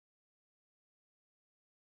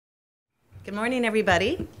Good morning,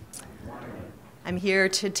 everybody. I'm here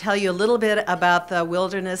to tell you a little bit about the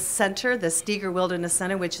Wilderness Center, the Steger Wilderness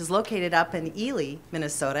Center, which is located up in Ely,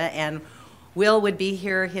 Minnesota. And Will would be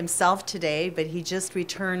here himself today, but he just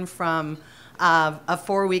returned from a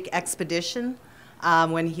 4-week expedition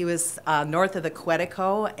when he was north of the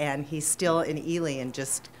Quetico, and he's still in Ely and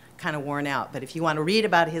just kind of worn out. But if you want to read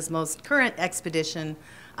about his most current expedition,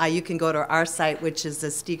 you can go to our site, which is the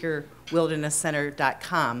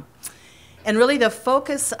StegerWildernessCenter.com. And really the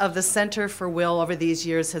focus of the Center for Will over these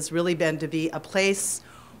years has really been to be a place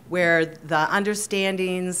where the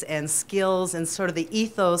understandings and skills and sort of the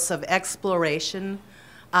ethos of exploration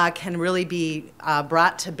can really be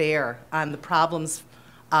brought to bear on the problems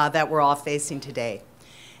that we're all facing today.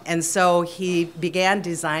 And so he began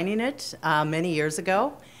designing it many years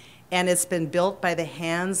ago, and it's been built by the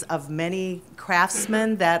hands of many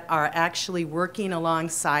craftsmen that are actually working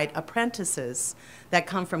alongside apprentices that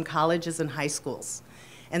come from colleges and high schools.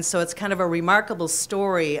 And so it's kind of a remarkable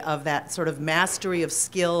story of that sort of mastery of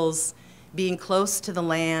skills, being close to the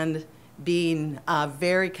land, being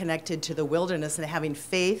very connected to the wilderness, and having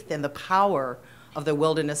faith in the power of the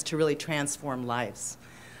wilderness to really transform lives.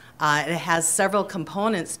 It has several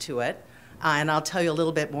components to it, and I'll tell you a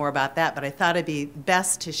little bit more about that, but I thought it'd be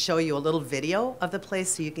best to show you a little video of the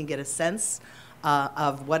place so you can get a sense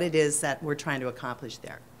of what it is that we're trying to accomplish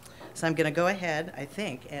there. So I'm going to go ahead, I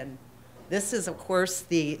think, and this is, of course,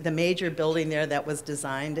 the major building there that was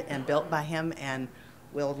designed and built by him, and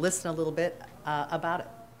we'll listen a little bit about it.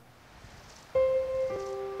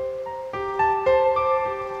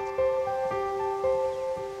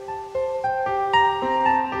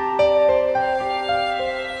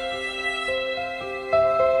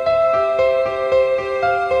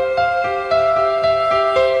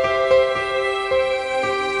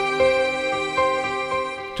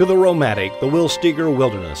 To the romantic, the Will Steger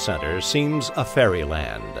Wilderness Center seems a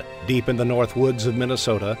fairyland, deep in the north woods of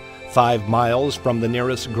Minnesota, 5 miles from the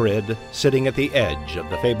nearest grid, sitting at the edge of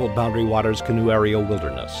the fabled Boundary Waters Canoe Area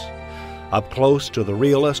Wilderness. Up close to the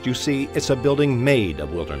realist, you see it's a building made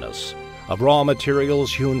of wilderness, of raw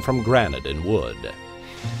materials hewn from granite and wood.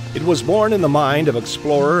 It was born in the mind of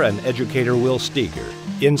explorer and educator Will Steger,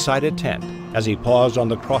 inside a tent, as he paused on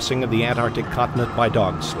the crossing of the Antarctic continent by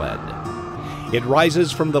dog sled. It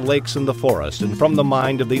rises from the lakes and the forest, and from the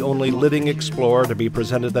mind of the only living explorer to be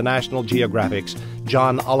presented the National Geographic's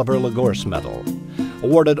John Oliver LaGorce Medal.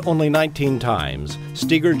 Awarded only 19 times,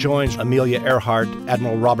 Steger joins Amelia Earhart,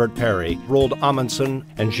 Admiral Robert Peary, Roald Amundsen,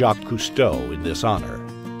 and Jacques Cousteau in this honor.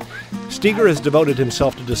 Steger has devoted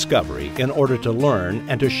himself to discovery in order to learn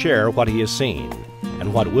and to share what he has seen.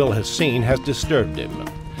 And what Will has seen has disturbed him.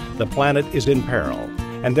 The planet is in peril,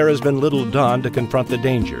 and there has been little done to confront the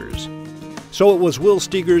dangers. So it was Will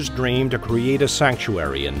Steger's dream to create a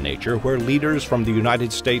sanctuary in nature where leaders from the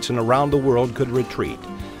United States and around the world could retreat,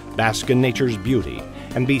 bask in nature's beauty,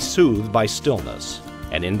 and be soothed by stillness.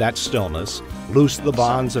 And in that stillness, loose the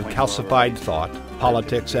bonds of calcified thought,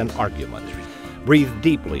 politics, and argument. Breathe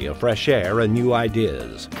deeply of fresh air and new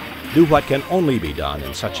ideas. Do what can only be done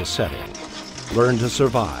in such a setting. Learn to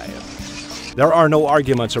survive. There are no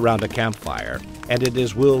arguments around a campfire, and it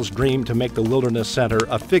is Will's dream to make the Wilderness Center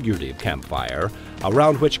a figurative campfire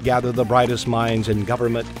around which gather the brightest minds in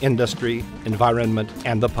government, industry, environment,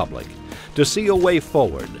 and the public, to see a way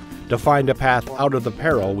forward, to find a path out of the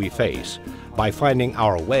peril we face by finding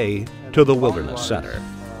our way to the Wilderness Center.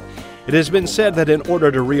 It has been said that in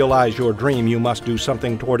order to realize your dream, you must do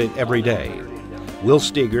something toward it every day. Will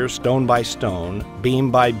Steger, stone by stone,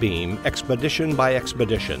 beam by beam, expedition by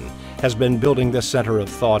expedition, has been building this center of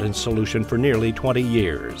thought and solution for nearly 20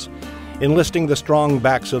 years, enlisting the strong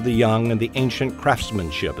backs of the young and the ancient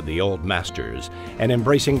craftsmanship of the old masters, and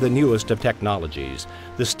embracing the newest of technologies.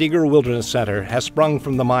 The Steger Wilderness Center has sprung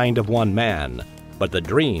from the mind of one man, but the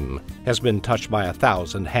dream has been touched by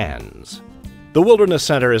 1,000 hands. The Wilderness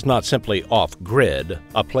Center is not simply off-grid,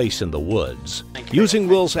 a place in the woods. Using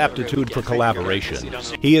Will's aptitude for collaboration,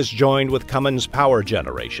 he is joined with Cummins Power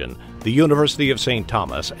Generation, the University of St.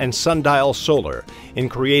 Thomas, and Sundial Solar in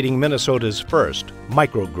creating Minnesota's first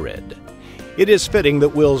microgrid. It is fitting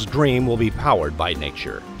that Will's dream will be powered by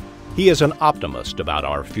nature. He is an optimist about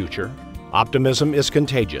our future. Optimism is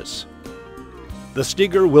contagious. The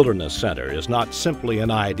Steger Wilderness Center is not simply an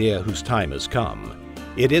idea whose time has come.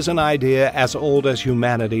 It is an idea as old as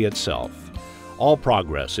humanity itself. All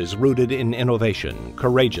progress is rooted in innovation,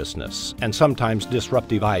 courageousness, and sometimes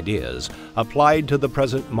disruptive ideas applied to the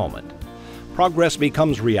present moment. Progress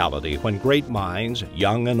becomes reality when great minds,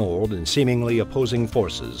 young and old and seemingly opposing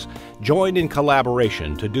forces, join in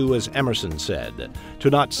collaboration to do as Emerson said, to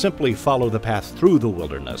not simply follow the path through the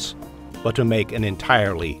wilderness, but to make an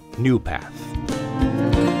entirely new path.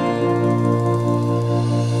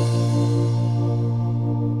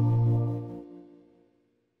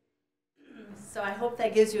 So I hope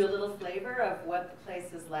that gives you a little flavor of what the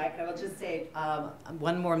place is like. I will just say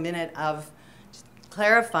one more minute of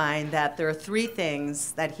clarifying that there are three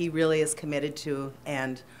things that he really is committed to,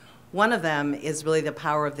 and one of them is really the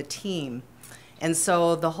power of the team. And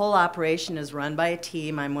so the whole operation is run by a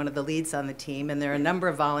team. I'm one of the leads on the team, and there are a number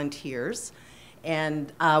of volunteers.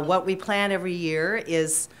 And what we plan every year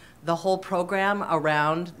is the whole program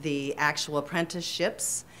around the actual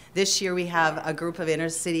apprenticeships. This year we have a group of inner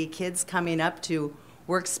city kids coming up to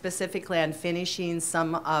work specifically on finishing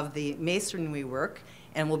some of the masonry work,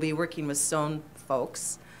 and we'll be working with stone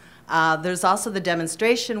folks. There's also the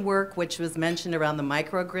demonstration work, which was mentioned around the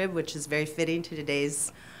microgrid, which is very fitting to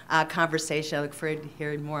today's conversation. I look forward to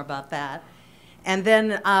hearing more about that. And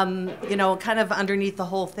then, you know, kind of underneath the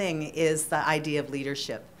whole thing is the idea of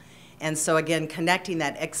leadership. And so again, connecting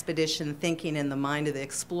that expedition thinking in the mind of the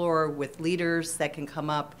explorer with leaders that can come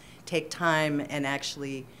up, take time, and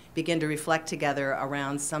actually begin to reflect together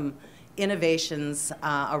around some innovations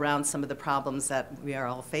around some of the problems that we are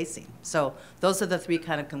all facing. So those are the three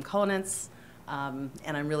kind of components, and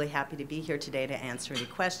I'm really happy to be here today to answer any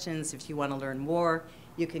questions. If you want to learn more,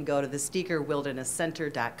 you can go to the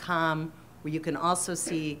StegerWildernessCenter.com, where you can also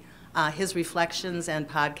see his reflections and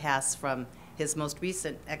podcasts from his most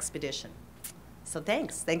recent expedition. So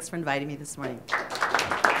thanks for inviting me this morning.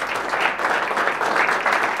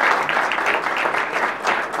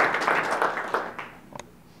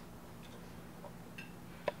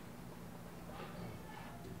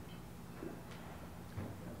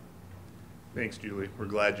 Thanks, Julie. We're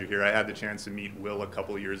glad you're here. I had the chance to meet Will a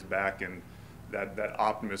couple of years back, and that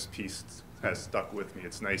optimist piece has stuck with me.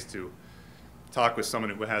 It's nice to talk with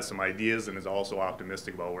someone who has some ideas and is also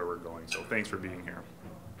optimistic about where we're going. So thanks for being here.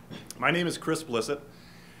 My name is Chris Blissett.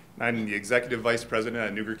 I'm the Executive Vice President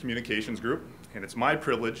at Nuger Communications Group, and it's my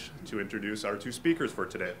privilege to introduce our two speakers for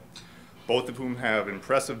today, both of whom have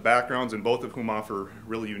impressive backgrounds and both of whom offer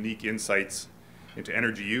really unique insights into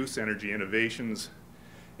energy use, energy innovations,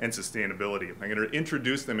 and sustainability. I'm going to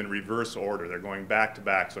introduce them in reverse order. They're going back to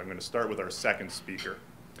back, so I'm going to start with our second speaker.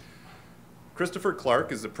 Christopher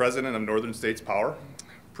Clark is the president of Northern States Power.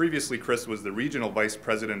 Previously, Chris was the regional vice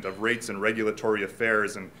president of rates and regulatory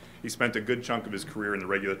affairs, and he spent a good chunk of his career in the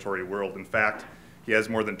regulatory world. In fact, he has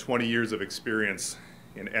more than 20 years of experience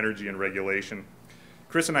in energy and regulation.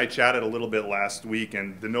 Chris and I chatted a little bit last week,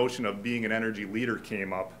 and the notion of being an energy leader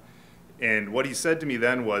came up. And what he said to me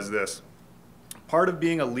then was this: part of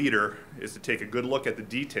being a leader is to take a good look at the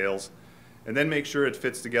details and then make sure it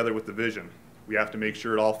fits together with the vision. We have to make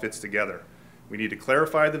sure it all fits together. We need to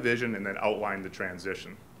clarify the vision and then outline the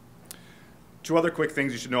transition. Two other quick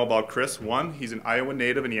things you should know about Chris. One, he's an Iowa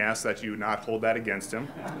native, and he asks that you not hold that against him.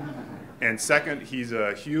 And second, he's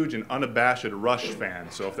a huge and unabashed Rush fan.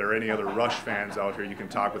 So if there are any other Rush fans out here, you can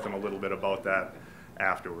talk with him a little bit about that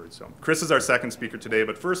afterwards. So Chris is our second speaker today,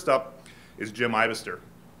 but first up is Jim Ibister.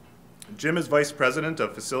 Jim is Vice President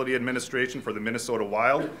of Facility Administration for the Minnesota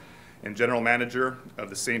Wild and General Manager of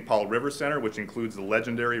the St. Paul RiverCentre, which includes the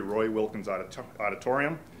legendary Roy Wilkins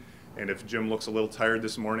Auditorium. And if Jim looks a little tired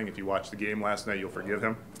this morning, if you watched the game last night, you'll forgive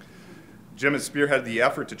him. Jim has spearheaded the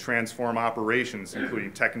effort to transform operations,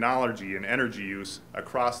 including technology and energy use,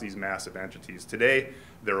 across these massive entities. Today,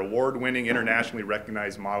 they're award-winning, internationally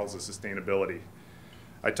recognized models of sustainability.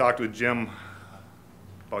 I talked with Jim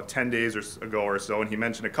about 10 days ago or so, and he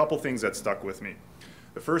mentioned a couple things that stuck with me.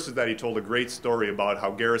 The first is that he told a great story about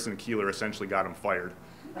how Garrison Keillor essentially got him fired.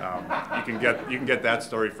 You can get that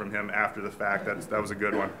story from him after the fact. That was a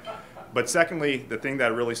good one. But secondly, the thing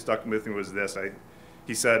that really stuck with me was this.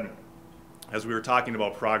 He said, as we were talking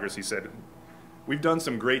about progress, he said, "We've done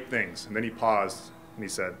some great things." And then he paused and he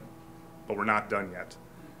said, "But we're not done yet."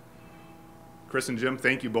 Chris and Jim,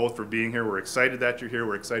 thank you both for being here. We're excited that you're here.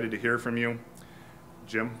 We're excited to hear from you.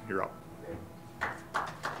 Jim, you're up.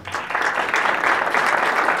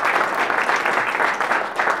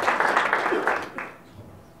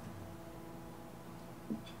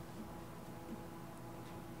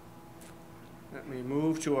 Let me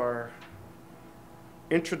move to our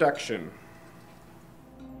introduction.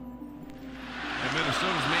 And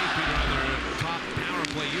Minnesota's made Peter on their top power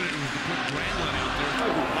play unit was to put Granlund out there.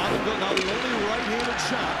 Now the only right-handed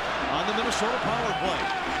shot on the Minnesota power play.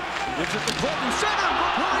 It's at the Clinton center for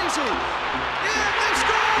Parisi. And they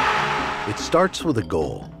score! It starts with a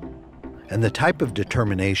goal, and the type of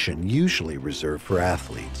determination usually reserved for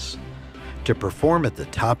athletes. To perform at the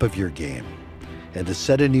top of your game, and to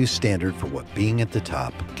set a new standard for what being at the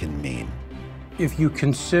top can mean. If you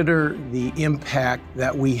consider the impact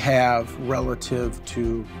that we have relative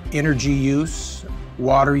to energy use,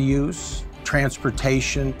 water use,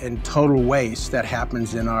 transportation, and total waste that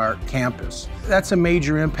happens in our campus, that's a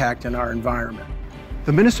major impact in our environment.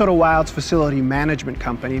 The Minnesota Wilds Facility Management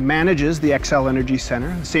Company manages the Xcel Energy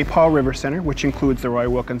Center, the St. Paul River Center, which includes the Roy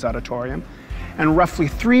Wilkins Auditorium, and roughly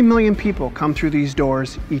 3 million people come through these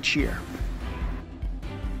doors each year.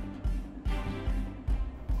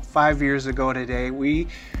 5 years ago today, we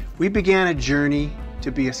began a journey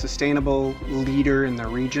to be a sustainable leader in the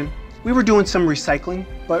region. We were doing some recycling,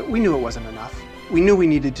 but we knew it wasn't enough. We knew we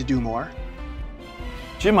needed to do more.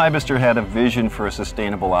 Jim Ibister had a vision for a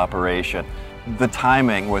sustainable operation. The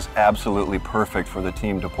timing was absolutely perfect for the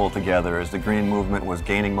team to pull together as the green movement was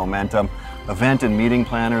gaining momentum. Event and meeting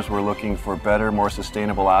planners were looking for better, more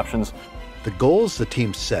sustainable options. The goals the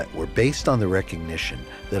team set were based on the recognition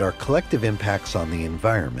that our collective impacts on the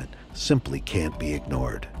environment simply can't be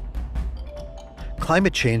ignored.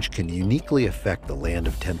 Climate change can uniquely affect the land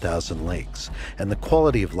of 10,000 lakes and the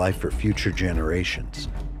quality of life for future generations.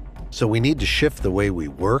 So we need to shift the way we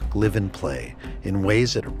work, live, and play in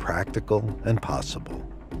ways that are practical and possible.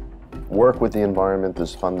 Work with the environment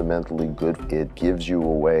is fundamentally good. It gives you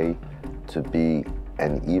a way to be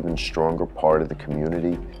an even stronger part of the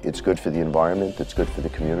community. It's good for the environment, it's good for the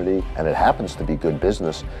community, and it happens to be good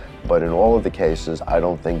business. But in all of the cases, I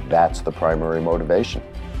don't think that's the primary motivation.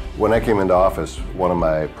 When I came into office, one of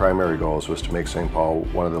my primary goals was to make St. Paul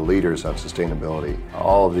one of the leaders on sustainability.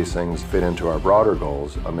 All of these things fit into our broader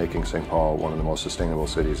goals of making St. Paul one of the most sustainable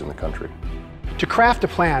cities in the country. To craft a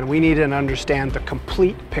plan, we needed to understand the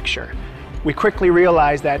complete picture. We quickly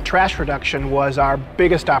realized that trash reduction was our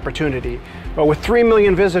biggest opportunity. But with 3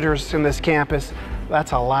 million visitors in this campus,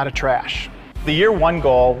 that's a lot of trash. The year one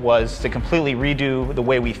goal was to completely redo the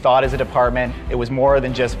way we thought as a department. It was more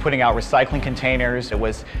than just putting out recycling containers. It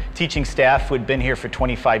was teaching staff who had been here for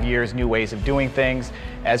 25 years new ways of doing things,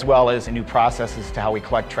 as well as new processes to how we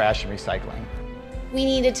collect trash and recycling. We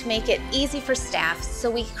needed to make it easy for staff, so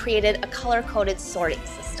we created a color-coded sorting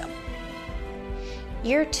system.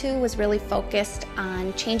 Year two was really focused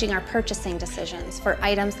on changing our purchasing decisions for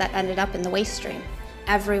items that ended up in the waste stream.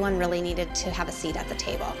 Everyone really needed to have a seat at the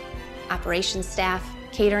table. Operations staff,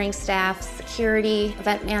 catering staff, security,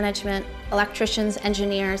 event management, electricians,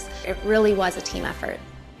 engineers. It really was a team effort.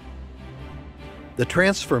 The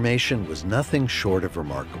transformation was nothing short of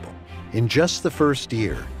remarkable. In just the first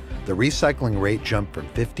year, the recycling rate jumped from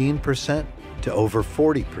 15% to over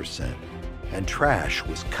 40%, and trash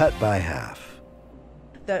was cut by half.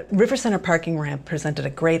 The RiverCentre parking ramp presented a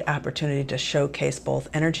great opportunity to showcase both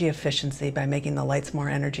energy efficiency by making the lights more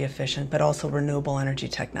energy efficient, but also renewable energy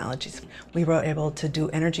technologies. We were able to do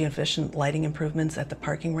energy efficient lighting improvements at the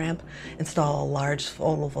parking ramp, install a large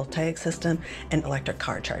photovoltaic system, and electric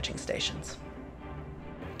car charging stations.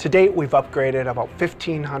 To date, we've upgraded about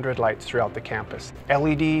 1,500 lights throughout the campus.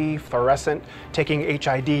 LED, fluorescent, taking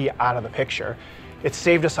HID out of the picture. It's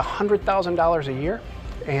saved us $100,000 a year,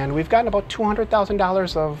 and we've gotten about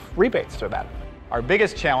 $200,000 of rebates through that. Our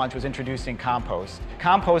biggest challenge was introducing compost.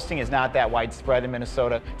 Composting is not that widespread in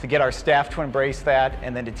Minnesota. To get our staff to embrace that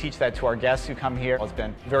and then to teach that to our guests who come here has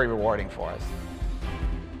been very rewarding for us.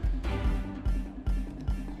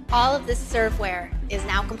 All of this serveware is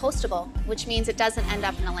now compostable, which means it doesn't end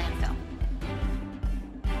up in a landfill.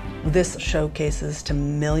 This showcases to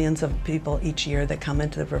millions of people each year that come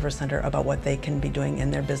into the RiverCentre about what they can be doing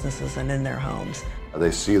in their businesses and in their homes.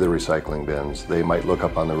 They see the recycling bins. They might look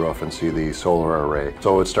up on the roof and see the solar array.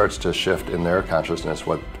 So it starts to shift in their consciousness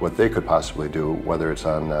what they could possibly do, whether it's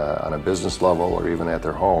on a business level or even at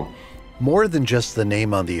their home. More than just the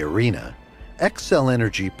name on the arena, Xcel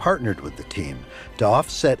Energy partnered with the team to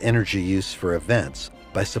offset energy use for events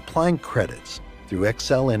by supplying credits through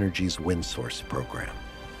Xcel Energy's WindSource program.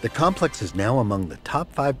 The complex is now among the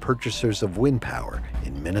top 5 purchasers of wind power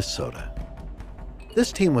in Minnesota.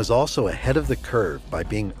 This team was also ahead of the curve by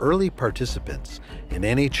being early participants in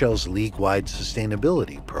NHL's league-wide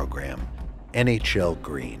sustainability program, NHL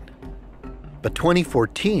Green. But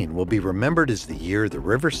 2014 will be remembered as the year the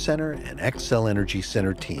RiverCentre and Xcel Energy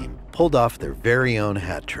Center team pulled off their very own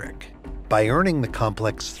hat trick by earning the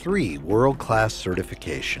complex 3 world-class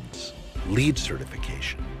certifications: LEED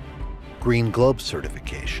certification, Green Globe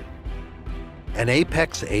certification, and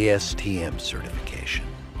Apex ASTM certification.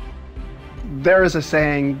 There is a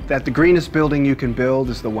saying that the greenest building you can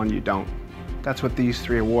build is the one you don't. That's what these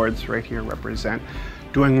 3 awards right here represent.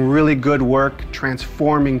 Doing really good work,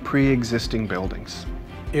 transforming pre-existing buildings.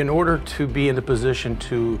 In order to be in the position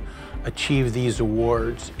to achieve these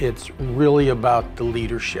awards, it's really about the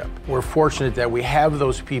leadership. We're fortunate that we have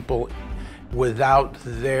those people Without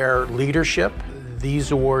their leadership,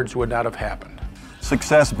 these awards would not have happened.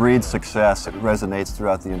 Success breeds success. It resonates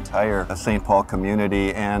throughout the entire St. Paul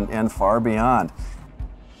community and far beyond.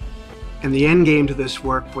 And the end game to this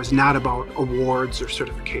work was not about awards or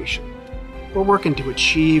certification. We're working to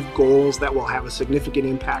achieve goals that will have a significant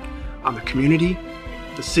impact on the community,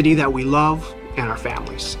 the city that we love, and our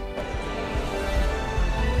families.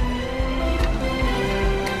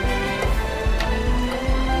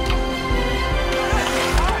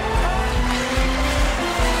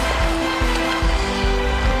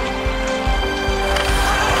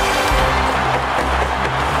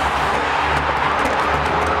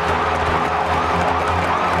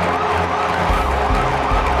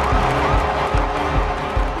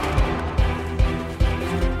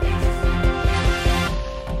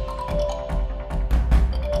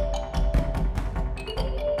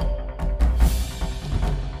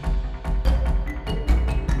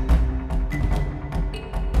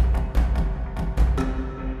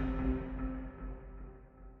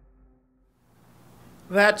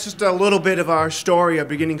 That's just a little bit of our story, a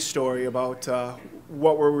beginning story about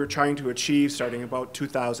what we were trying to achieve starting about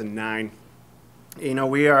 2009. You know,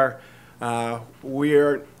 we are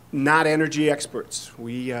not energy experts.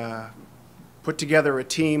 We put together a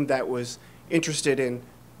team that was interested in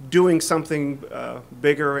doing something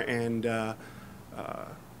bigger and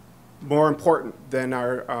more important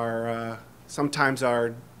than sometimes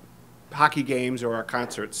our hockey games or our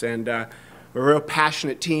concerts. And we're a real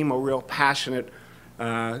passionate team, a real passionate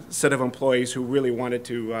set of employees who really wanted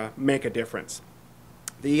to make a difference.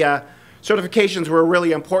 The certifications were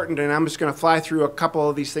really important, and I'm just going to fly through a couple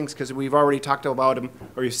of these things because we've already talked about them,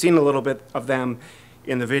 or you've seen a little bit of them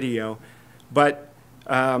in the video. But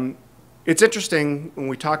it's interesting when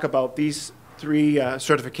we talk about these three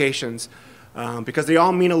certifications because they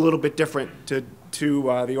all mean a little bit different to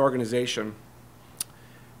the organization.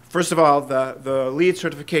 First of all, the LEED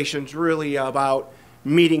certification is really about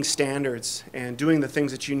meeting standards and doing the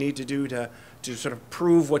things that you need to do to sort of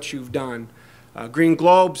prove what you've done. Green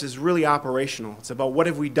Globes is really operational. It's about what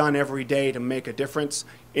have we done every day to make a difference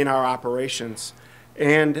in our operations.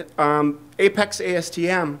 And Apex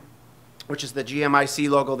ASTM, which is the GMIC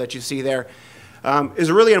logo that you see there, is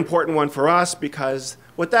a really important one for us because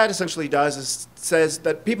what that essentially does is says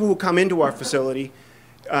that people who come into our facility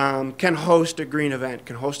can host a green event,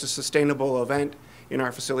 can host a sustainable event in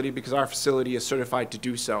our facility because our facility is certified to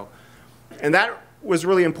do so. And that was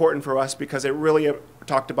really important for us because it really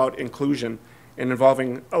talked about inclusion and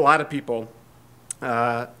involving a lot of people in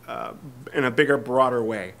a bigger, broader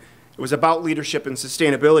way. It was about leadership and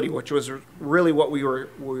sustainability, which was really what we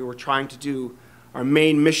were trying to do. Our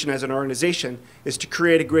main mission as an organization is to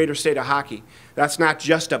create a greater state of hockey. That's not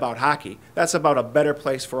just about hockey. That's about a better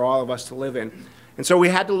place for all of us to live in. And so we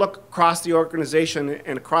had to look across the organization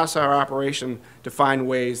and across our operation to find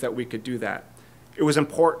ways that we could do that. It was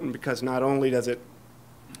important because not only does it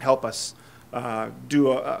help us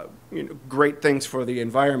do great things for the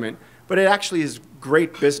environment, but it actually is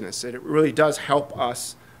great business. It really does help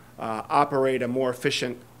us operate a more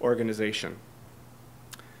efficient organization.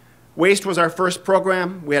 Waste was our first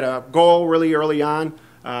program. We had a goal really early on.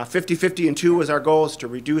 50-50 and 2 was our goal, is to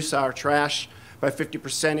reduce our trash by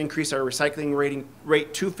 50%, increase our recycling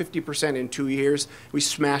rate to 50% in 2 years. We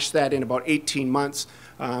smashed that in about 18 months.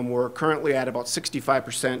 We're currently at about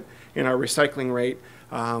 65% in our recycling rate,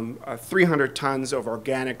 300 tons of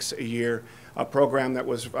organics a year, a program that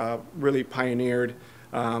was really pioneered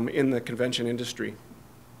in the convention industry.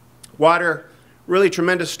 Water, really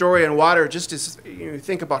tremendous story on water, just as you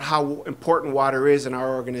think about how important water is in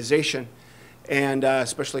our organization, and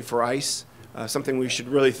especially for ice, something we should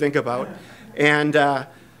really think about. And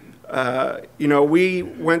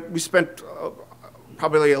we spent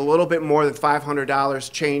probably a little bit more than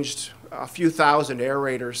 $500, changed a few thousand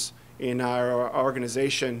aerators in our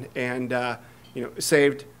organization, and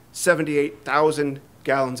saved 78,000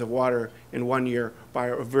 gallons of water in 1 year by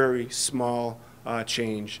a very small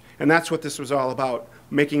change. And that's what this was all about,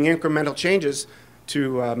 making incremental changes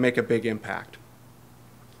to make a big impact.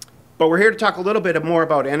 But we're here to talk a little bit more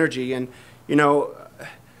about energy, and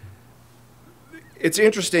it's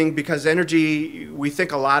interesting because energy, we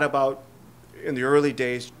think a lot about in the early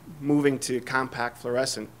days moving to compact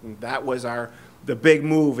fluorescent. And that was the big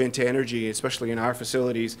move into energy, especially in our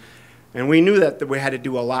facilities. And we knew that we had to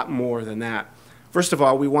do a lot more than that. First of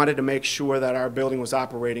all, we wanted to make sure that our building was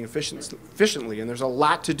operating efficiently, and there's a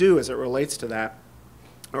lot to do as it relates to that.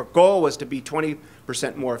 Our goal was to be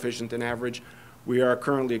 20% more efficient than average. We are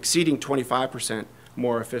currently exceeding 25%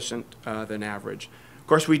 more efficient than average. Of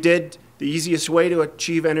course, the easiest way to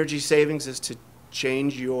achieve energy savings is to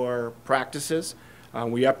change your practices.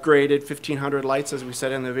 We upgraded 1,500 lights, as we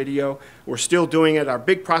said in the video. We're still doing it. Our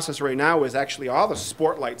big process right now is actually all the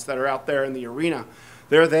sport lights that are out there in the arena.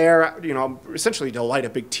 They're there, you know, essentially to light a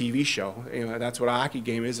big TV show. You know, that's what a hockey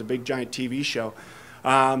game is, a big giant TV show.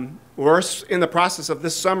 We're in the process of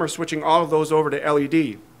this summer switching all of those over to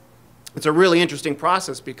LED. It's a really interesting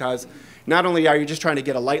process because not only are you just trying to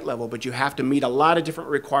get a light level, but you have to meet a lot of different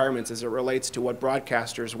requirements as it relates to what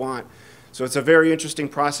broadcasters want. So it's a very interesting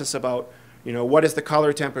process about, you know, what is the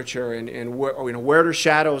color temperature and where do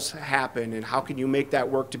shadows happen and how can you make that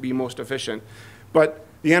work to be most efficient. But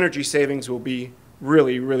the energy savings will be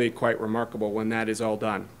really, really quite remarkable when that is all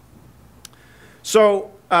done.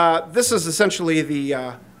 So this is essentially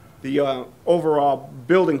the overall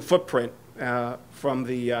building footprint from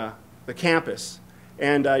the campus.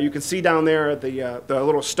 And you can see down there, the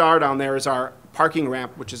little star down there is our parking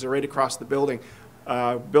ramp, which is right across the buildings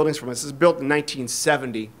from us. This is built in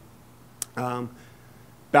 1970.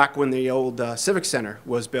 Back when the old Civic Center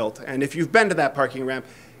was built. And if you've been to that parking ramp,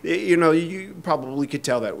 you know, you probably could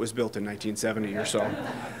tell that it was built in 1970 or so.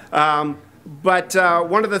 But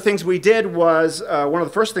one of the things we did was, one of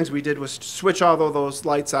the first things we did was switch all of those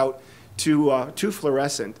lights out to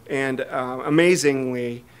fluorescent. And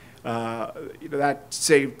amazingly, that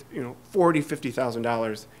saved, you know, $40,000,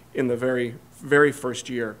 $50,000 in the very, very first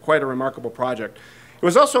year. Quite a remarkable project. It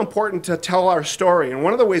was also important to tell our story, and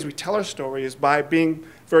one of the ways we tell our story is by being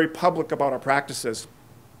very public about our practices.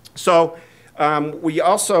 So we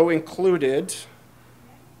also included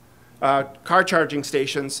car charging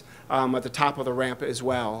stations at the top of the ramp as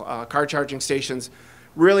well. Car charging stations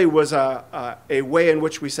really was a way in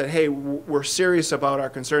which we said, hey, we're serious about our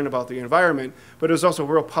concern about the environment, but it was also a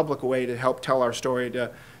real public way to help tell our story,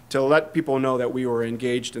 to let people know that we were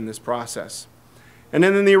engaged in this process. And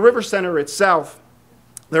then in the RiverCentre itself,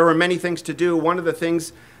 there were many things to do. One of the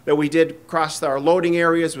things that we did across our loading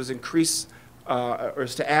areas was increase, or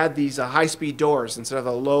is to add these high-speed doors instead of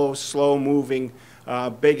the low, slow-moving,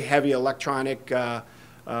 big, heavy electronic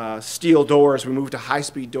steel doors. We moved to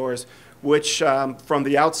high-speed doors, which from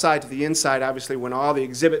the outside to the inside, obviously, when all the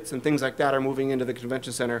exhibits and things like that are moving into the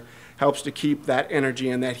convention center, helps to keep that energy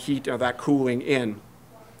and that heat or that cooling in.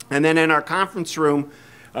 And then in our conference room,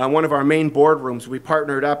 one of our main boardrooms, we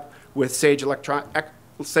partnered up with Sage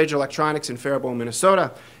Electronics in Faribault,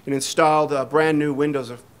 Minnesota, and installed brand new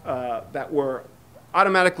windows that were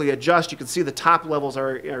automatically adjust. You can see the top levels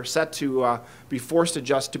are set to be forced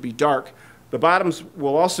adjust to be dark. The bottoms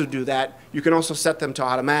will also do that. You can also set them to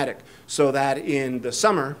automatic so that in the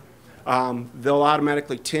summer they'll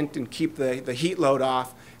automatically tint and keep the heat load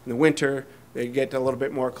off. In the winter they get a little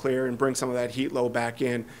bit more clear and bring some of that heat load back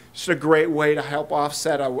in. Just a great way to help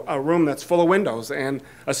offset a room that's full of windows and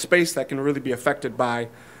a space that can really be affected by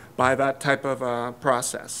that type of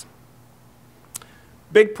process.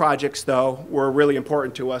 Big projects, though, were really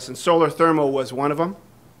important to us, and solar thermal was one of them.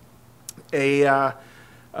 A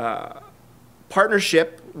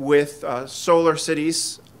partnership with Solar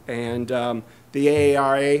Cities and the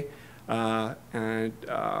AARA and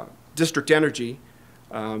District Energy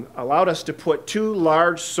allowed us to put 2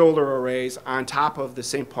 large solar arrays on top of the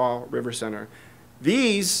St. Paul RiverCentre.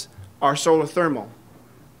 These are solar thermal.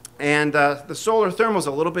 And the solar thermal is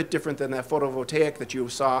a little bit different than that photovoltaic that you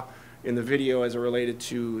saw in the video as it related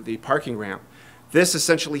to the parking ramp. This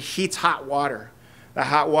essentially heats hot water. The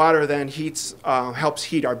hot water then helps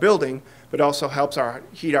heat our building, but also helps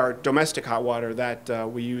heat our domestic hot water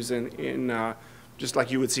that we use in just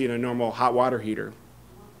like you would see in a normal hot water heater.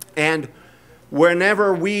 And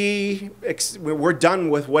whenever we're done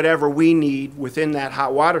with whatever we need within that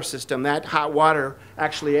hot water system, that hot water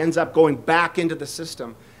actually ends up going back into the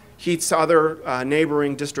system, heats other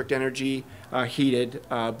neighboring District Energy heated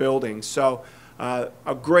buildings. So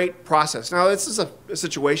a great process. Now this is a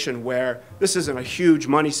situation where this isn't a huge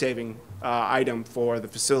money-saving item for the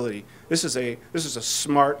facility. This is a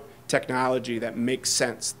smart technology that makes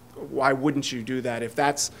sense. Why wouldn't you do that? If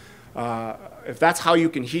that's how you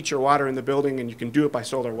can heat your water in the building and you can do it by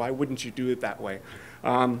solar, why wouldn't you do it that way?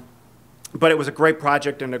 But it was a great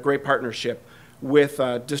project and a great partnership with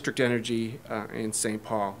District Energy in St.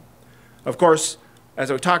 Paul. Of course,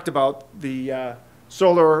 as we talked about, the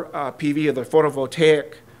solar PV, or the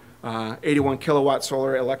photovoltaic 81 kilowatt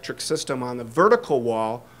solar electric system on the vertical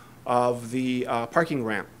wall of the parking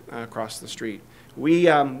ramp across the street. We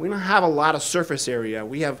don't have a lot of surface area.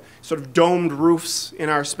 We have sort of domed roofs in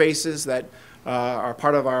our spaces that are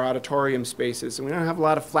part of our auditorium spaces, and we don't have a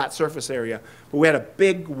lot of flat surface area. But we had a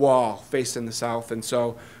big wall facing the south, and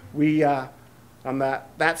so we, on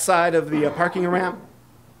that side of the parking ramp,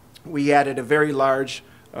 we added a very large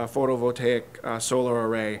photovoltaic solar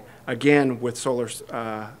array, again with solar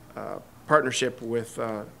partnership with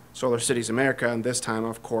Solar Cities America, and this time,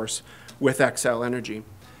 of course, with Xcel Energy.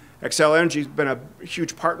 Xcel Energy has been a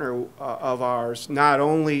huge partner of ours, not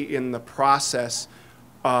only in the process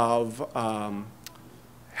of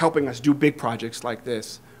helping us do big projects like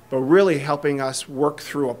this, but really helping us work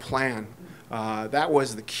through a plan. That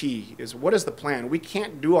was the key, is what is the plan? We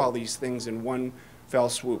can't do all these things in one fell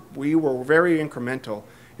swoop. We were very incremental,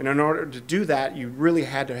 and in order to do that, you really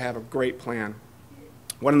had to have a great plan.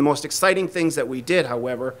 One of the most exciting things that we did,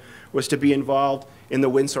 however, was to be involved in the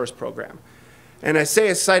WindSource program. And I say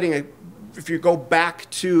exciting, if you go back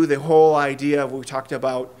to the whole idea of what we talked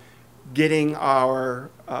about getting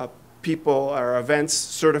our people, our events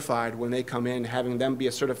certified when they come in, having them be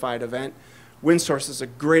a certified event, WindSource is a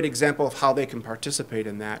great example of how they can participate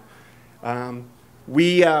in that.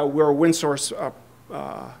 We're a WindSource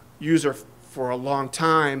user for a long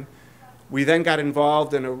time. We then got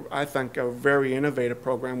involved in, I think, a very innovative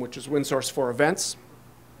program, which is WindSource for Events,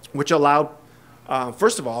 which allowed,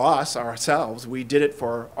 first of all, ourselves, we did it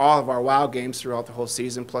for all of our WOW games throughout the whole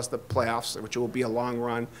season, plus the playoffs, which will be a long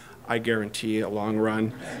run. I guarantee a long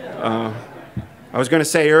run. I was going to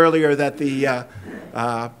say earlier that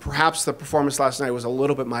perhaps the performance last night was a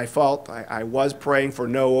little bit my fault. I was praying for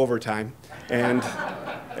no overtime, and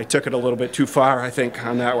I took it a little bit too far, I think,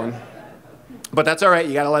 on that one. But that's all right.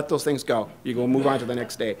 You got to let those things go. You go move on to the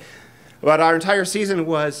next day. But our entire season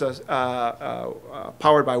was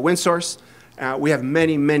powered by WindSource. We have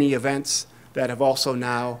many, many events that have also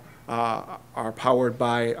now are powered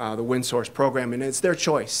by the WindSource program, and it's their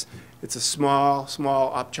choice. It's a small,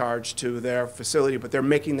 small upcharge to their facility, but they're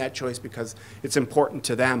making that choice because it's important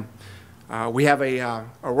to them. We have a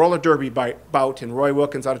roller derby bout in Roy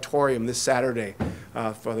Wilkins Auditorium this Saturday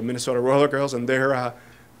for the Minnesota Roller Girls, and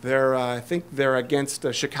I think they're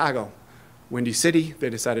against Chicago. Windy City, they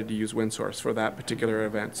decided to use WindSource for that particular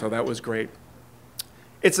event, so that was great.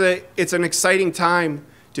 It's an exciting time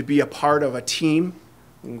to be a part of a team.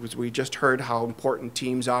 We just heard how important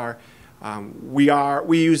teams are.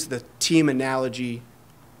 We use the team analogy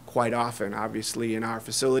quite often, obviously, in our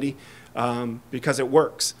facility because it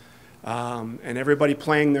works. And everybody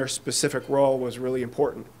playing their specific role was really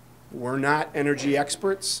important. We're not energy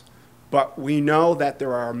experts, but we know that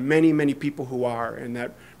there are many, many people who are, and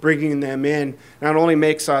that bringing them in not only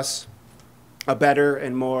makes us a better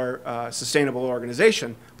and more sustainable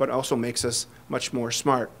organization, but also makes us much more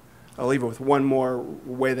smart. I'll leave it with one more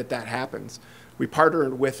way that happens. We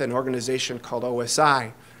partnered with an organization called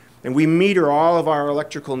OSI, and we meter all of our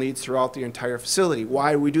electrical needs throughout the entire facility.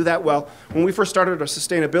 Why do we do that? Well, when we first started our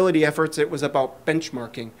sustainability efforts, it was about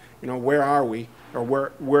benchmarking. Where are we, or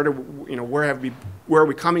where are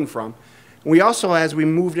we coming from? And we also, as we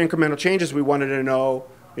moved incremental changes, we wanted to know,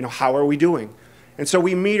 how are we doing? And so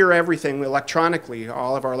we meter everything electronically,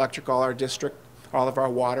 all of our electric, all our district, all of our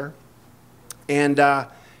water. And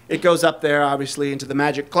it goes up there, obviously, into the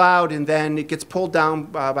magic cloud, and then it gets pulled down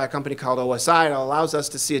by a company called OSI. It allows us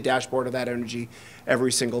to see a dashboard of that energy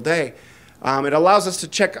every single day. It allows us to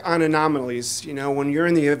check on anomalies. When you're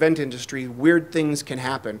in the event industry, weird things can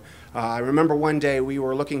happen. I remember one day we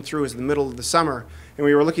were looking through, it was the middle of the summer, and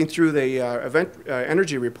we were looking through the event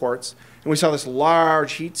energy reports, and we saw this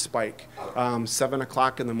large heat spike, 7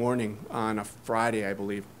 o'clock in the morning on a Friday, I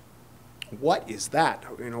believe. What is that?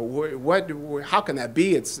 How can that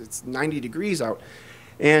be? It's 90 degrees out.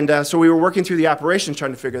 And so we were working through the operations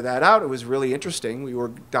trying to figure that out. It was really interesting. We were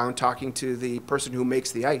down talking to the person who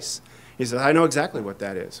makes the ice. He said, I know exactly what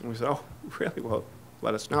that is. And we said, oh, really? Well,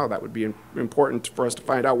 let us know. That would be important for us to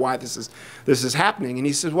find out why this is happening. And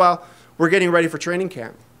he said, well, we're getting ready for training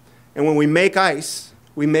camp. And when we make ice,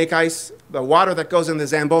 the water that goes in the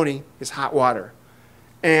Zamboni is hot water.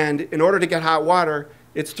 And in order to get hot water,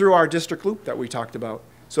 it's through our district loop that we talked about.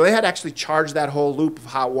 So they had actually charged that whole loop of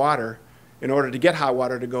hot water in order to get hot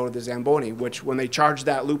water to go to the Zamboni, which when they charged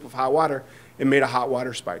that loop of hot water, it made a hot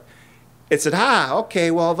water spike. It said,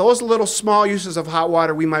 okay, well, those little small uses of hot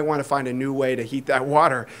water, we might want to find a new way to heat that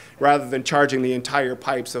water rather than charging the entire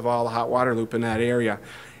pipes of all the hot water loop in that area.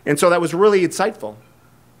 And so that was really insightful.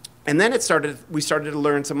 And then we started to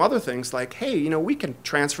learn some other things like, hey, we can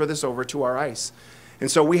transfer this over to our ice. And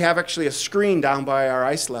so we have actually a screen down by our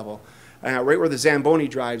ice level, right where the Zamboni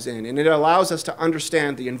drives in. And it allows us to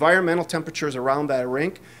understand the environmental temperatures around that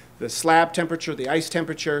rink, the slab temperature, the ice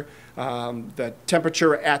temperature, the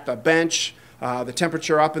temperature at the bench, the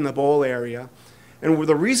temperature up in the bowl area. And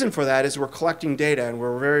the reason for that is we're collecting data, and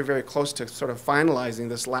we're very, very close to sort of finalizing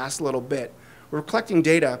this last little bit. We're collecting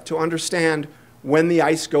data to understand when the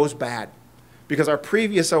ice goes bad. Because our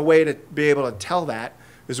previous way to be able to tell that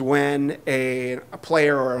is when a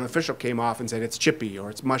player or an official came off and said it's chippy or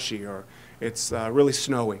it's mushy or it's really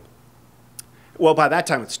snowy. Well, by that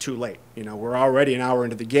time it's too late. You know, we're already an hour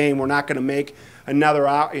into the game. We're not going to make another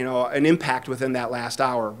hour, you know, an impact within that last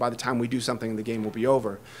hour. By the time we do something, the game will be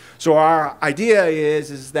over. So our idea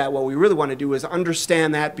is that what we really want to do is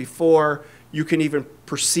understand that before you can even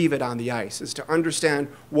perceive it on the ice, is to understand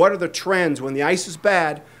what are the trends. When the ice is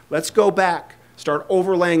bad, let's go back, start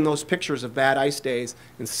overlaying those pictures of bad ice days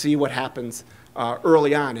and see what happens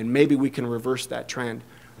early on, and maybe we can reverse that trend.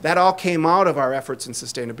 That all came out of our efforts in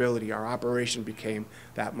sustainability. Our operation became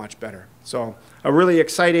that much better. So a really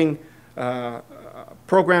exciting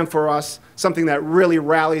program for us, something that really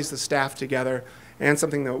rallies the staff together, and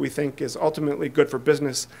something that we think is ultimately good for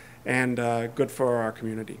business and good for our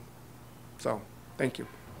community. So thank you.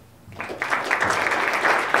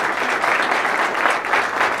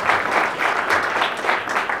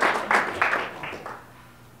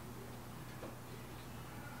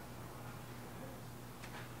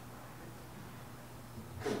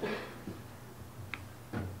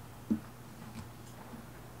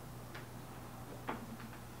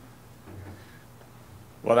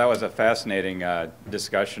 Well, that was a fascinating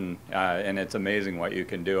discussion, and it's amazing what you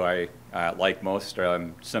can do. I, like most,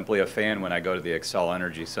 I'm simply a fan when I go to the Xcel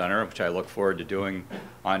Energy Center, which I look forward to doing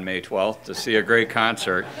on May 12th, to see a great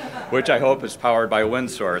concert, which I hope is powered by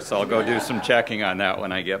WindSource. I'll go do some checking on that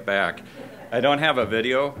when I get back. I don't have a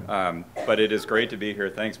video, but it is great to be here.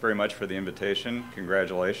 Thanks very much for the invitation.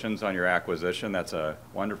 Congratulations on your acquisition. That's a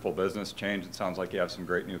wonderful business change. It sounds like you have some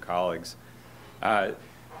great new colleagues.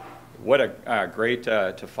 What a great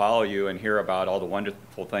to follow you and hear about all the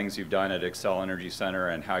wonderful things you've done at Xcel Energy Center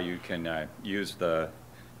and how you can use the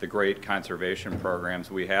great conservation programs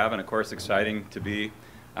we have. And of course, exciting to be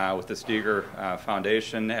with the Steger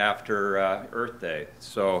Foundation after Earth Day.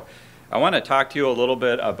 So I want to talk to you a little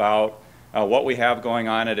bit about what we have going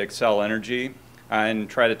on at Xcel Energy and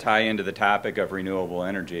try to tie into the topic of renewable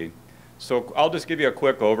energy. So I'll just give you a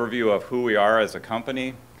quick overview of who we are as a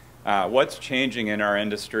company, what's changing in our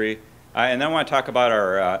industry, and then I want to talk about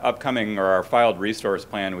our upcoming or our filed resource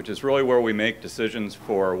plan, which is really where we make decisions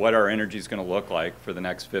for what our energy is going to look like for the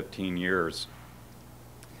next 15 years.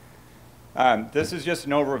 This is just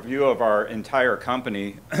an overview of our entire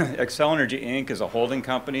company. Xcel Energy Inc. is a holding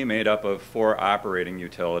company made up of 4 operating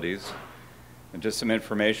utilities. And just some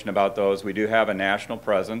information about those. We do have a national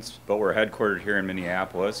presence, but we're headquartered here in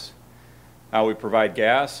Minneapolis. We provide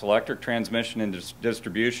gas, electric transmission and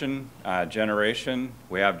distribution, generation.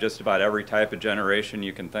 We have just about every type of generation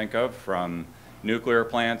you can think of, from nuclear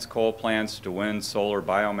plants, coal plants, to wind, solar,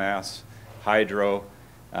 biomass, hydro,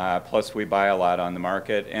 plus we buy a lot on the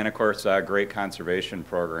market, and of course great conservation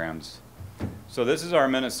programs. So this is our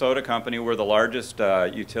Minnesota company. We're the largest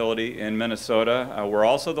utility in Minnesota. We're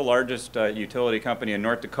also the largest utility company in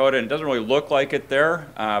North Dakota, and it doesn't really look like it there,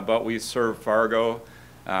 but we serve Fargo.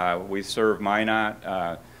 We serve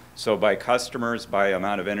Minot, so by customers, by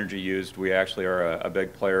amount of energy used, we actually are a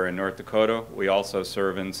big player in North Dakota. We also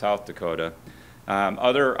serve in South Dakota.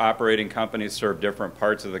 Other operating companies serve different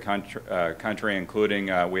parts of the country, including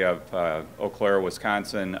we have Eau Claire,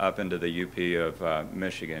 Wisconsin, up into the UP of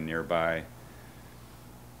Michigan nearby.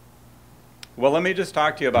 Well, let me just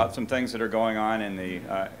talk to you about some things that are going on in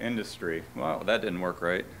the industry. Well, that didn't work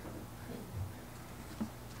right.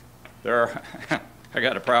 There are I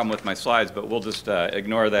got a problem with my slides, but we'll just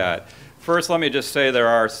ignore that. First, let me just say there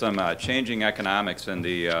are some changing economics in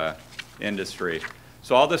the industry.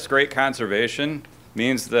 So all this great conservation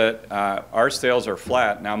means that our sales are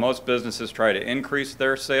flat. Now, most businesses try to increase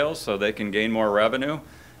their sales so they can gain more revenue.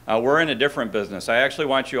 We're in a different business. I actually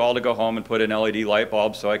want you all to go home and put in LED light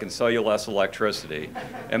bulbs so I can sell you less electricity.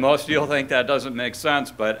 And most of you will think that doesn't make sense,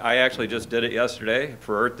 but I actually just did it yesterday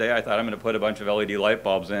for Earth Day. I thought I'm going to put a bunch of LED light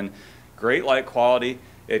bulbs in. Great light quality.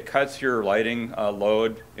 It cuts your lighting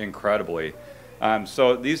load incredibly.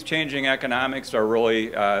 So these changing economics are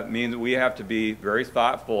really mean that we have to be very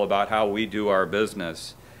thoughtful about how we do our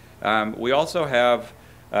business. We also have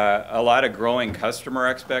a lot of growing customer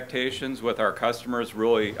expectations, with our customers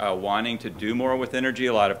really wanting to do more with energy.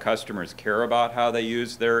 A lot of customers care about how they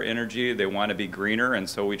use their energy. They want to be greener, and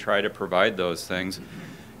so we try to provide those things.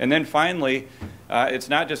 And then finally, it's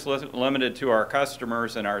not just limited to our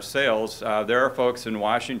customers and our sales. There are folks in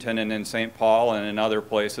Washington and in St. Paul and in other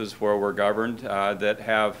places where we're governed that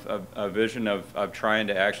have a vision of trying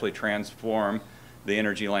to actually transform the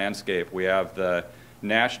energy landscape. We have the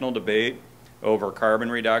national debate over carbon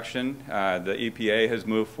reduction. The EPA has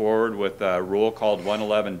moved forward with a rule called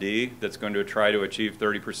 111D that's going to try to achieve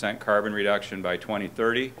 30% carbon reduction by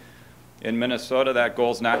 2030. In Minnesota, that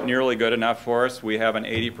goal's not nearly good enough for us. We have an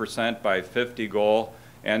 80% by 50 goal,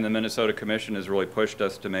 and the Minnesota Commission has really pushed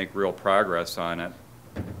us to make real progress on it.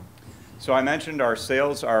 So I mentioned our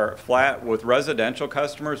sales are flat. With residential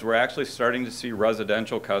customers, we're actually starting to see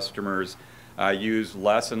residential customers use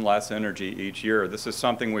less and less energy each year. This is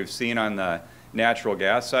something we've seen on the natural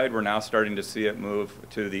gas side. We're now starting to see it move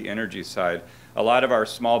to the energy side. A lot of our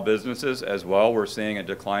small businesses as well, we're seeing a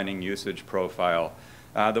declining usage profile.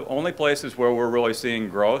 The only places where we're really seeing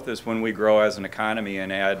growth is when we grow as an economy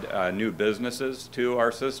and add new businesses to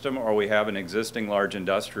our system, or we have an existing large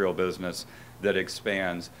industrial business that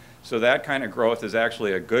expands. So that kind of growth is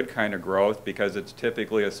actually a good kind of growth because it's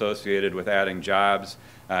typically associated with adding jobs,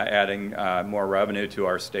 adding more revenue to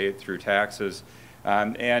our state through taxes,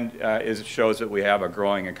 and it shows that we have a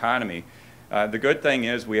growing economy. The good thing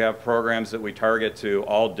is we have programs that we target to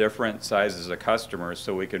all different sizes of customers,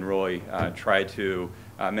 so we can really try to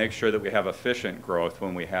make sure that we have efficient growth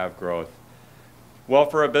when we have growth. Well,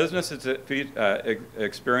 for a business that's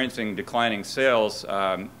experiencing declining sales,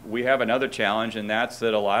 we have another challenge, and that's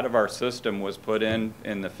that a lot of our system was put in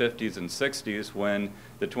the 50s and 60s when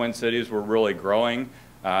the Twin Cities were really growing,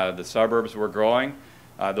 the suburbs were growing.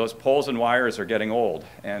 Those poles and wires are getting old,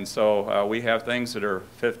 and so we have things that are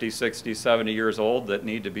 50, 60, 70 years old that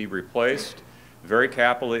need to be replaced. Very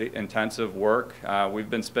capitally intensive work. We've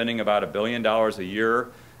been spending about $1 billion a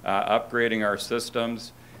year upgrading our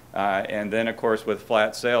systems. And then, of course, with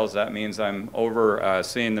flat sales, that means I'm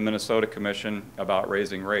overseeing the Minnesota Commission about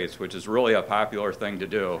raising rates, which is really a popular thing to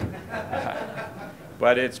do.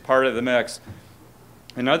 But it's part of the mix.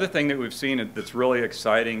 Another thing that we've seen that's really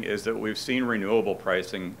exciting is that we've seen renewable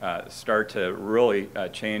pricing start to really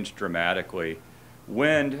change dramatically.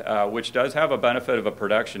 Wind, which does have a benefit of a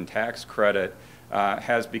production tax credit,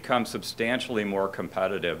 has become substantially more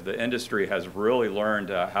competitive. The industry has really learned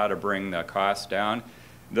how to bring the costs down.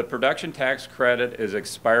 The production tax credit is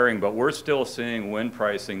expiring, but we're still seeing wind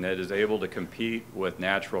pricing that is able to compete with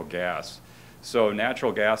natural gas. So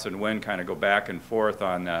natural gas and wind kind of go back and forth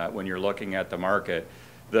on when you're looking at the market.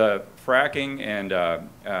 The fracking and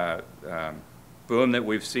boom that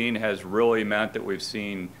we've seen has really meant that we've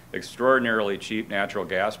seen extraordinarily cheap natural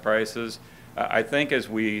gas prices. I think as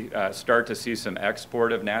we start to see some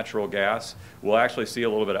export of natural gas, we'll actually see a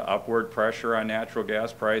little bit of upward pressure on natural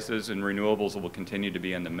gas prices, and renewables will continue to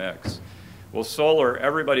be in the mix. Well, solar,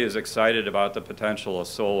 everybody is excited about the potential of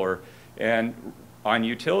solar, and on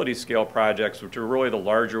utility scale projects, which are really the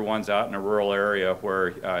larger ones out in a rural area where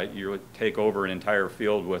you take over an entire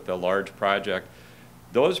field with a large project,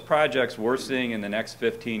 those projects we're seeing in the next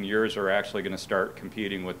 15 years are actually going to start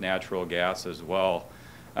competing with natural gas as well.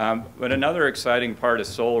 But another exciting part of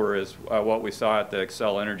solar is what we saw at the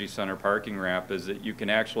Xcel Energy Center parking ramp is that you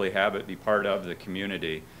can actually have it be part of the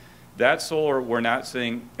community. That solar we're not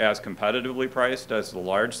seeing as competitively priced as the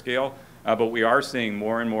large scale, but we are seeing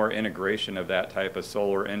more and more integration of that type of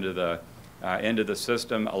solar into the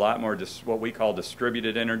system, a lot more what we call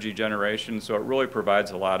distributed energy generation. So it really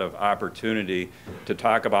provides a lot of opportunity to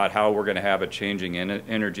talk about how we're going to have a changing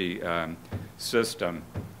energy system.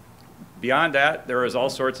 Beyond that, there is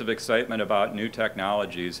all sorts of excitement about new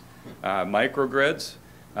technologies. Microgrids,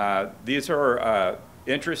 these are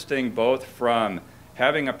interesting both from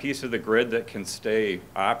having a piece of the grid that can stay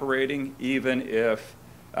operating even if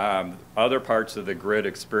other parts of the grid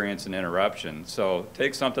experience an interruption. So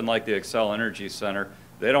take something like the Xcel Energy Center.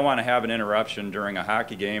 They don't want to have an interruption during a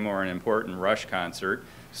hockey game or an important Rush concert.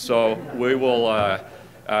 So we will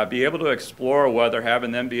be able to explore whether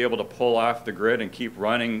having them be able to pull off the grid and keep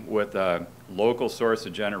running with a local source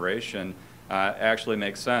of generation actually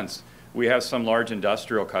makes sense. We have some large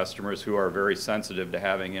industrial customers who are very sensitive to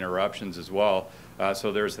having interruptions as well,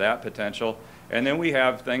 so there's that potential. And then we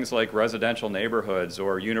have things like residential neighborhoods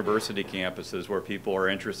or university campuses where people are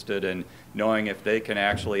interested in knowing if they can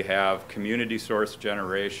actually have community source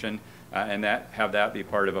generation and have that be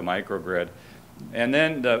part of a microgrid. And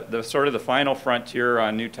then the sort of the final frontier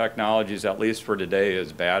on new technologies, at least for today,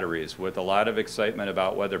 is batteries, with a lot of excitement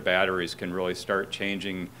about whether batteries can really start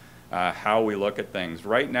changing how we look at things.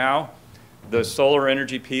 Right now, the solar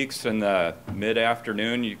energy peaks in the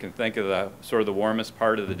mid-afternoon. You can think of the sort of the warmest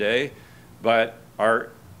part of the day, but our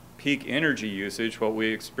peak energy usage, what we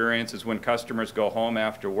experience is when customers go home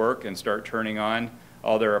after work and start turning on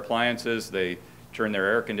all their appliances. They turn their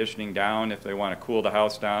air conditioning down if they want to cool the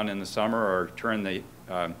house down in the summer, or turn the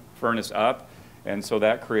furnace up, and so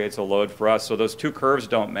that creates a load for us. So those two curves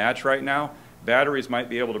don't match right now. Batteries might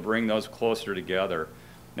be able to bring those closer together.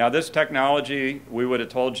 Now this technology, we would have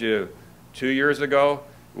told you 2 years ago,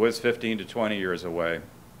 was 15 to 20 years away.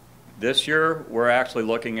 This year, we're actually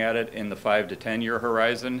looking at it in the 5 to 10 year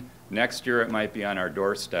horizon. Next year, it might be on our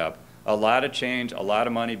doorstep. A lot of change, a lot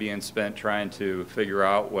of money being spent trying to figure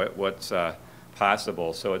out what's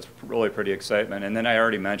possible. So it's really pretty excitement. And then I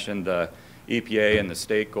already mentioned the EPA and the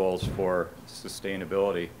state goals for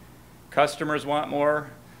sustainability. Customers want more.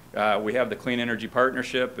 We have the Clean Energy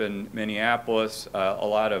Partnership in Minneapolis. A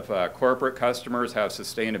lot of corporate customers have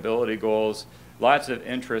sustainability goals. Lots of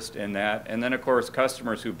interest in that. And then, of course,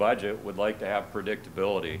 customers who budget would like to have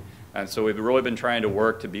predictability. And so we've really been trying to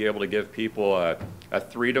work to be able to give people a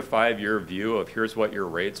 3 to 5 year view of here's what your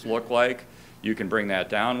rates look like. You can bring that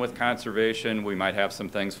down with conservation. We might have some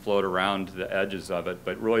things float around the edges of it,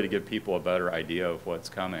 but really to give people a better idea of what's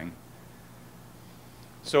coming.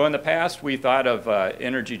 So in the past, we thought of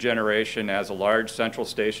energy generation as a large central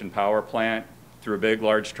station power plant through big,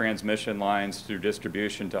 large transmission lines through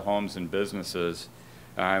distribution to homes and businesses.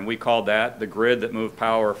 And we called that the grid that moved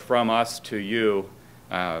power from us to you.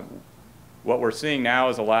 What we're seeing now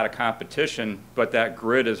is a lot of competition, but that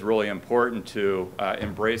grid is really important to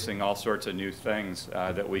embracing all sorts of new things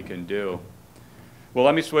that we can do. Well,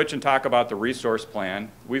 let me switch and talk about the resource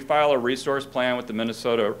plan. We file a resource plan with the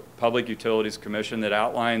Minnesota Public Utilities Commission that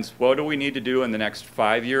outlines what do we need to do in the next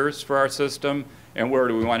 5 years for our system, and where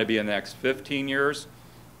do we want to be in the next 15 years.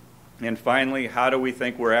 And finally, how do we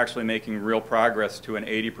think we're actually making real progress to an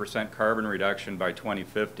 80% carbon reduction by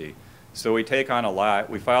 2050. So we take on a lot.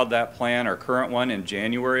 We filed that plan, our current one, in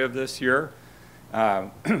January of this year.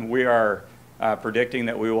 We are predicting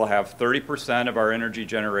that we will have 30% of our energy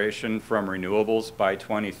generation from renewables by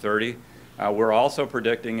 2030. We're also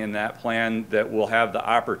predicting in that plan that we'll have the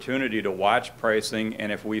opportunity to watch pricing,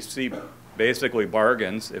 and if we see basically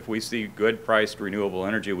bargains, if we see good priced renewable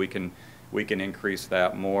energy, we can increase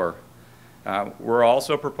that more. We're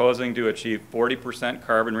also proposing to achieve 40%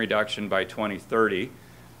 carbon reduction by 2030.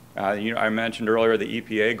 I mentioned earlier the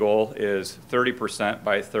EPA goal is 30%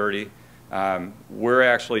 by 30. We're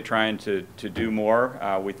actually trying to do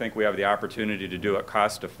more. We think we have the opportunity to do it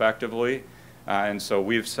cost effectively. And so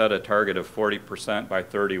we've set a target of 40% by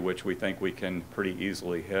 30, which we think we can pretty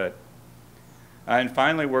easily hit. And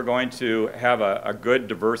finally, we're going to have a good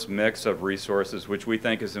diverse mix of resources, which we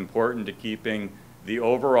think is important to keeping the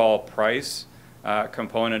overall price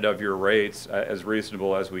component of your rates as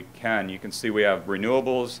reasonable as we can. You can see we have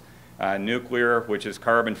renewables, nuclear, which is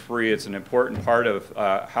carbon free. It's an important part of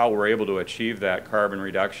how we're able to achieve that carbon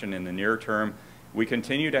reduction in the near term. We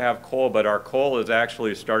continue to have coal, but our coal is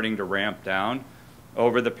actually starting to ramp down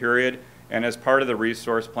over the period. And as part of the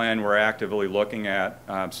resource plan, we're actively looking at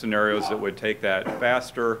scenarios that would take that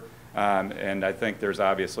faster. And I think there's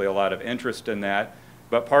obviously a lot of interest in that.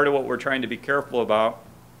 But part of what we're trying to be careful about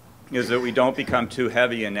is that we don't become too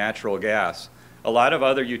heavy in natural gas. A lot of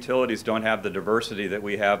other utilities don't have the diversity that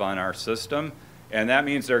we have on our system, and that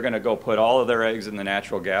means they're going to go put all of their eggs in the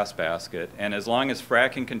natural gas basket. And as long as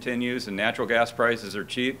fracking continues and natural gas prices are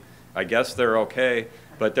cheap, I guess they're okay,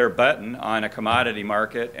 but they're betting on a commodity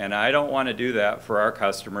market, and I don't want to do that for our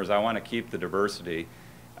customers. I want to keep the diversity.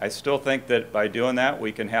 I still think that by doing that,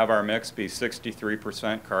 we can have our mix be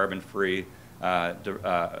 63% carbon-free,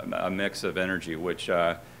 a mix of energy, which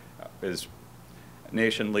is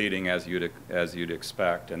nation leading as you'd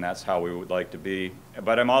expect, and that's how we would like to be.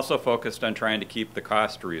 But I'm also focused on trying to keep the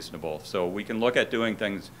cost reasonable. So we can look at doing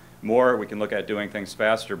things more, we can look at doing things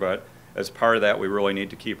faster, but as part of that, we really need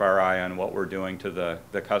to keep our eye on what we're doing to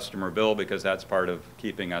the customer bill, because that's part of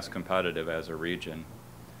keeping us competitive as a region.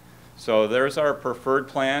 So there's our preferred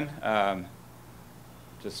plan.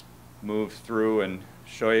 Just move through and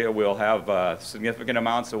show you. We'll have significant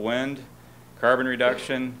amounts of wind, carbon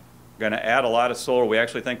reduction, going to add a lot of solar. We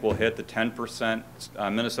actually think we'll hit the 10%.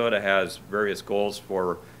 Minnesota has various goals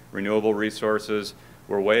for renewable resources.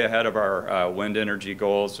 We're way ahead of our wind energy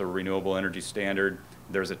goals, or renewable energy standard.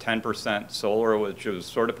 There's a 10% solar, which was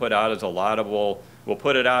sort of put out as a laudable. We'll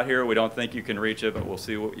put it out here. We don't think you can reach it, but we'll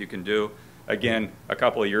see what you can do. Again, a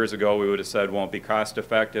couple of years ago, we would have said won't be cost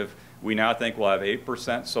effective. We now think we'll have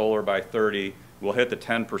 8% solar by 30. We'll hit the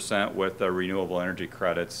 10% with the renewable energy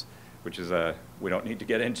credits, which is we don't need to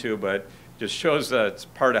get into, but just shows that it's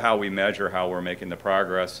part of how we measure how we're making the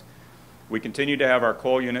progress. We continue to have our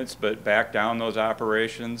coal units, but back down those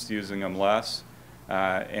operations, using them less,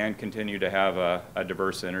 and continue to have a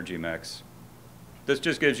diverse energy mix. This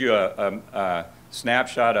just gives you a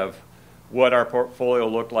snapshot of what our portfolio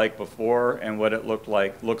looked like before and what it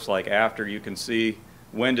looks like after. You can see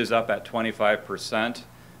wind is up at 25%.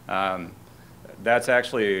 That's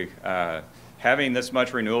actually having this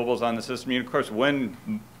much renewables on the system, of course, wind,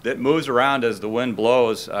 it moves around as the wind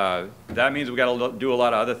blows. That means we got to do a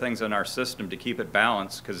lot of other things in our system to keep it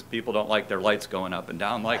balanced, because people don't like their lights going up and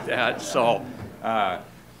down like that. So,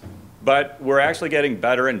 but we're actually getting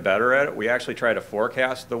better and better at it. We actually try to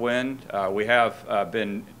forecast the wind. We have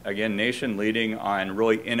been, again, nation leading on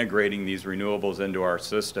really integrating these renewables into our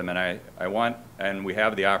system, and and we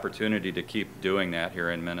have the opportunity to keep doing that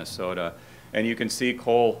here in Minnesota. And you can see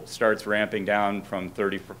coal starts ramping down from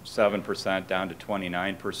 37% down to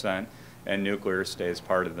 29%, and nuclear stays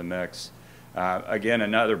part of the mix. Again,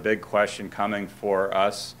 another big question coming for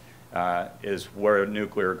us is where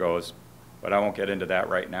nuclear goes, but I won't get into that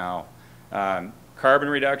right now. Carbon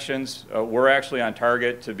reductions, we're actually on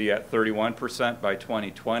target to be at 31% by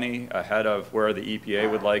 2020, ahead of where the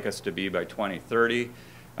EPA would like us to be by 2030.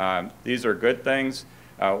 These are good things.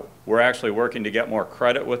 We're actually working to get more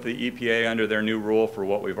credit with the EPA under their new rule for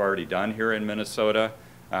what we've already done here in Minnesota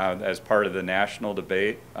as part of the national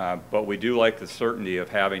debate, but we do like the certainty of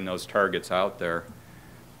having those targets out there.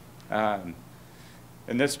 And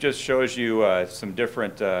this just shows you some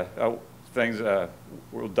different things.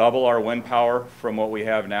 We'll double our wind power from what we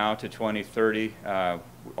have now to 2030.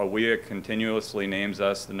 WEA continuously names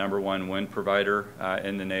us the #1 wind provider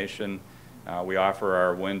in the nation. We offer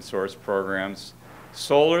our wind source programs.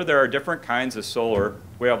 Solar, there are different kinds of solar.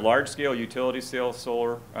 We have large-scale utility-scale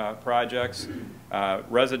solar projects,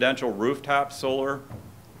 residential rooftop solar,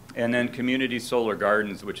 and then community solar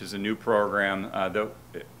gardens, which is a new program that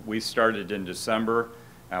we started in December.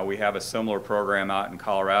 We have a similar program out in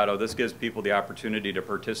Colorado. This gives people the opportunity to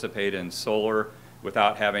participate in solar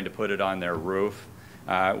without having to put it on their roof.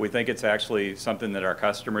 We think it's actually something that our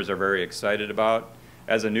customers are very excited about.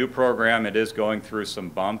 As a new program, it is going through some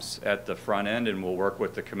bumps at the front end, and we'll work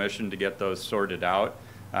with the commission to get those sorted out.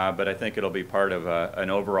 But I think it'll be part of an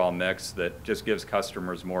overall mix that just gives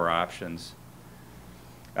customers more options.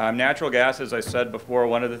 Natural gas, as I said before,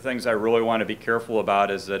 one of the things I really want to be careful about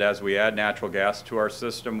is that as we add natural gas to our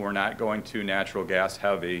system, we're not going too natural gas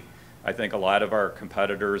heavy. I think a lot of our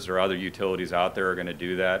competitors or other utilities out there are going to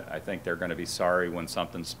do that. I think they're going to be sorry when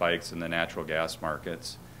something spikes in the natural gas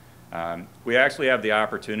markets. We actually have the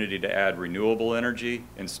opportunity to add renewable energy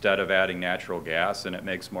instead of adding natural gas, and it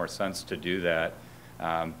makes more sense to do that.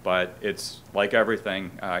 But it's like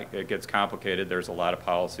everything, it gets complicated. There's a lot of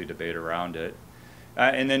policy debate around it.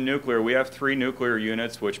 And then nuclear, we have 3 nuclear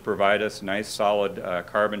units which provide us nice, solid,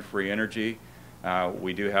 carbon-free energy.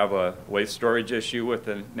 We do have a waste storage issue with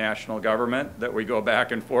the national government that we go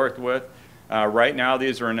back and forth with. Right now,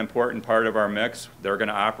 these are an important part of our mix. They're going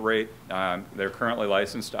to operate, they're currently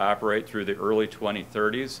licensed to operate through the early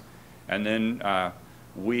 2030s. And then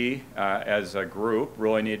we, as a group,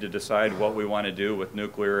 really need to decide what we want to do with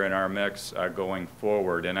nuclear in our mix going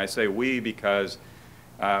forward. And I say we because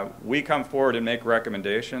we come forward and make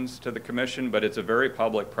recommendations to the commission, but it's a very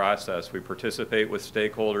public process. We participate with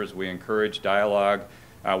stakeholders. We encourage dialogue.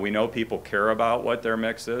 We know people care about what their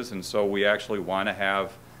mix is, and so we actually want to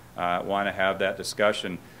have that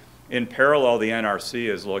discussion. In parallel, the NRC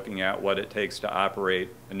is looking at what it takes to operate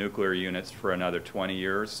the nuclear units for another 20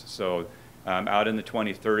 years. So out in the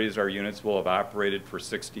 2030s, our units will have operated for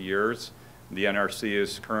 60 years. The NRC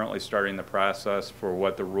is currently starting the process for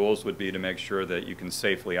what the rules would be to make sure that you can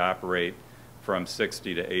safely operate from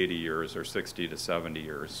 60 to 80 years or 60 to 70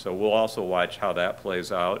 years. So we'll also watch how that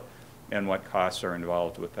plays out and what costs are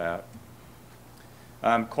involved with that.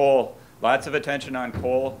 Coal, lots of attention on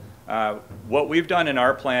coal. What we've done in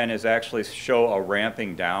our plan is actually show a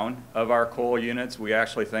ramping down of our coal units. We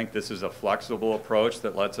actually think this is a flexible approach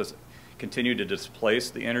that lets us continue to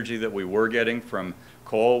displace the energy that we were getting from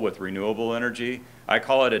coal with renewable energy. I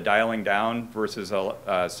call it a dialing down versus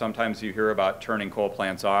sometimes you hear about turning coal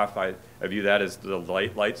plants off. I view that as the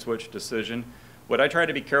light switch decision. What I try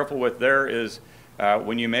to be careful with there is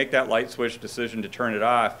when you make that light switch decision to turn it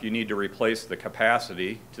off, you need to replace the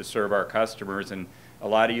capacity to serve our customers, and a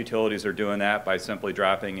lot of utilities are doing that by simply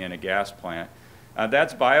dropping in a gas plant.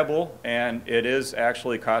 That's viable, and it is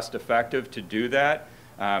actually cost effective to do that.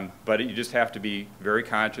 But you just have to be very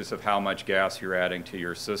conscious of how much gas you're adding to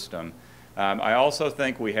your system. I also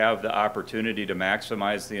think we have the opportunity to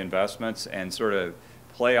maximize the investments and sort of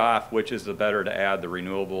play off which is the better to add, the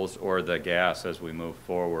renewables or the gas as we move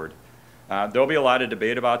forward. There'll be a lot of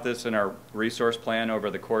debate about this in our resource plan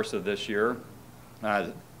over the course of this year.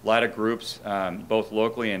 A lot of groups, both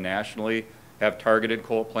locally and nationally, have targeted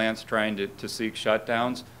coal plants trying to seek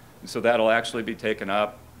shutdowns. And so that'll actually be taken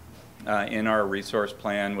up in our resource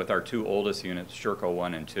plan with our 2 oldest units, Sherco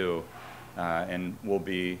 1 and 2, and will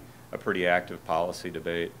be a pretty active policy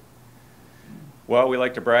debate. Well, we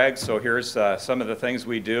like to brag, so here's some of the things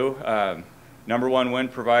we do. #1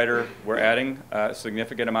 wind provider. We're adding a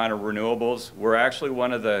significant amount of renewables. We're actually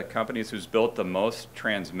one of the companies who's built the most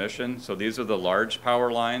transmission. So these are the large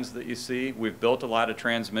power lines that you see. We've built a lot of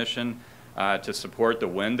transmission to support the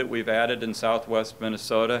wind that we've added in southwest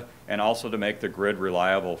Minnesota, and also to make the grid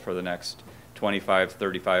reliable for the next 25,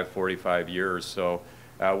 35, 45 years. So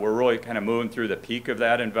we're really kind of moving through the peak of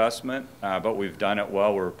that investment, but we've done it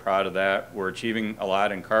well. We're proud of that. We're achieving a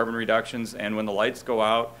lot in carbon reductions, and when the lights go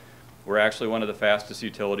out, we're actually one of the fastest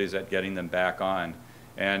utilities at getting them back on.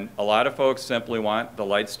 And a lot of folks simply want the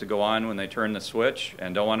lights to go on when they turn the switch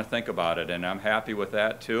and don't want to think about it, and I'm happy with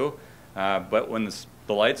that too. But when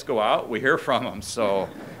the lights go out, we hear from them. So,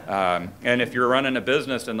 and if you're running a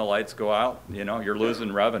business and the lights go out, you know, you're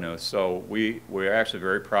losing revenue. So we're actually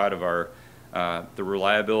very proud of our the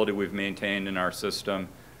reliability we've maintained in our system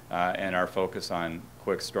and our focus on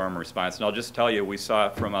quick storm response. And I'll just tell you, we saw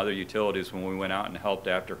it from other utilities when we went out and helped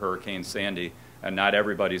after Hurricane Sandy, and not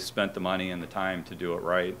everybody's spent the money and the time to do it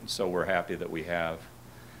right, so we're happy that we have.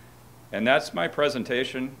 And that's my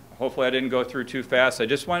presentation. Hopefully I didn't go through too fast. I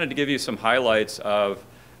just wanted to give you some highlights of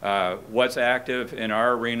what's active in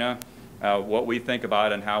our arena, what we think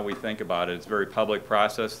about and how we think about it. It's a very public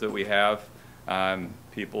process that we have.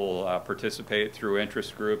 People participate through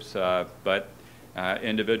interest groups, but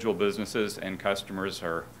individual businesses and customers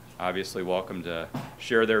are obviously welcome to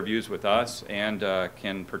share their views with us and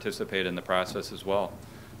can participate in the process as well.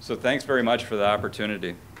 So thanks very much for the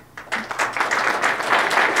opportunity.